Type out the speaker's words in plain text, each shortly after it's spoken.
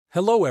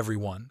Hello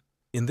everyone.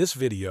 In this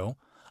video,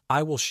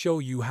 I will show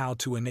you how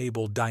to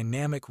enable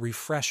dynamic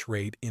refresh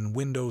rate in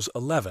Windows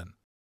 11.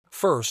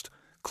 First,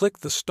 click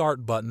the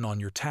Start button on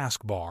your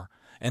taskbar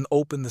and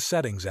open the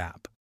Settings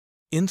app.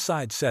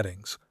 Inside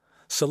Settings,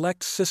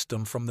 select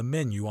System from the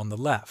menu on the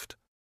left.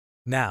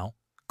 Now,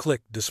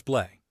 click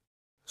Display.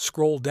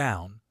 Scroll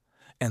down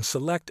and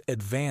select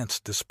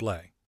Advanced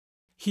Display.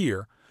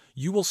 Here,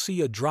 you will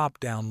see a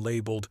drop-down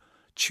labeled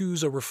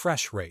Choose a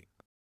Refresh Rate.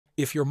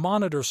 If your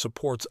monitor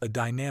supports a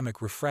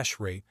dynamic refresh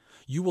rate,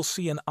 you will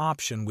see an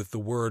option with the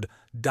word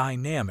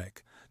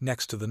Dynamic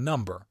next to the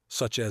number,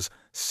 such as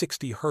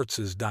 60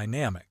 Hz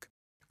Dynamic.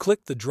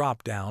 Click the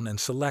drop-down and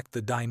select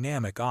the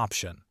Dynamic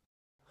option.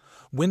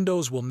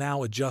 Windows will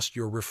now adjust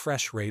your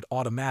refresh rate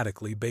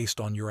automatically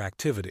based on your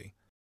activity.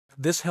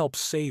 This helps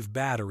save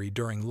battery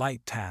during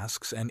light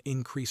tasks and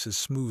increases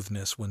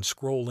smoothness when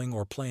scrolling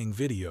or playing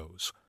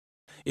videos.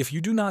 If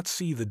you do not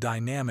see the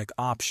dynamic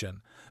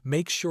option,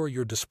 make sure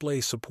your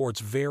display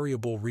supports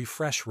variable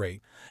refresh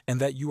rate and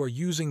that you are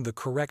using the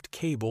correct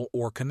cable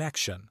or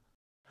connection.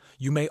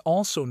 You may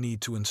also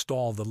need to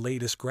install the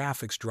latest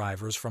graphics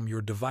drivers from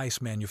your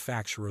device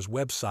manufacturer's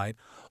website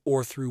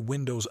or through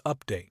Windows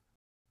Update.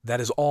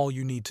 That is all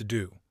you need to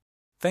do.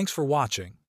 Thanks for watching.